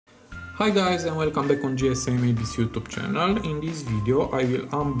Hi guys, and welcome back on GSM-ABC YouTube channel. In this video I will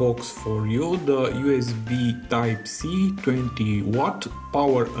unbox for you the USB Type-C 20 watt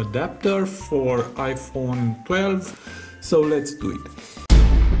power adapter for iPhone 12. So let's do it.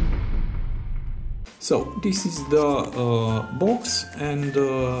 So this is the box, and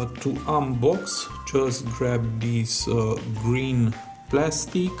to unbox just grab this green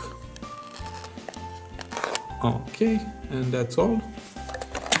plastic. Okay, and that's all.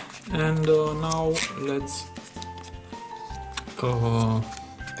 And now let's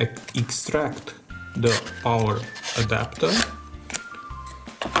extract the power adapter,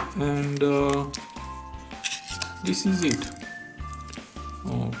 and this is it.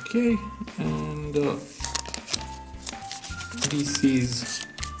 Okay, and this is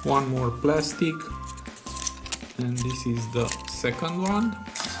one more plastic, and this is the second one.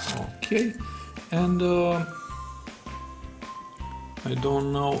 Okay, and I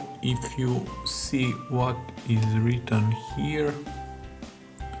don't know if you see what is written here.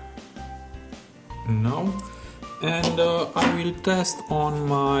 No. And I will test on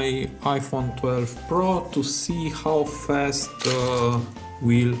my iPhone 12 Pro to see how fast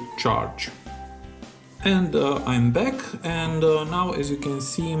will charge. And I'm back, and now as you can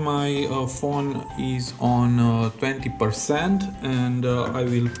see my phone is on 20%, and I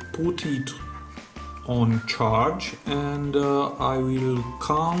will put it on charge, and I will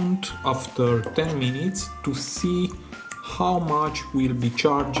count after 10 minutes to see how much will be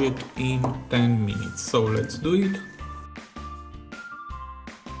charged in 10 minutes. So let's do it.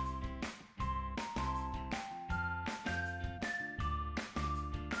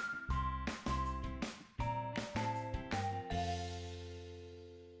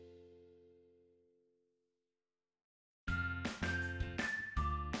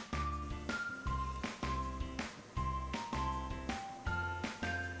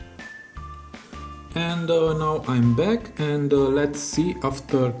 And now I'm back, and let's see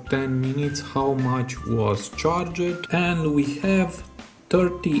after 10 minutes how much was charged, and we have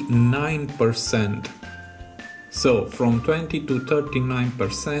 39%. So from 20 to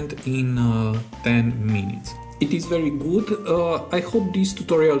 39% in 10 minutes. It is very good. I hope this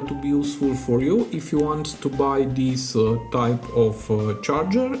tutorial to be useful for you if you want to buy this type of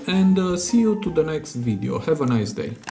charger, and see you to the next video. Have a nice day.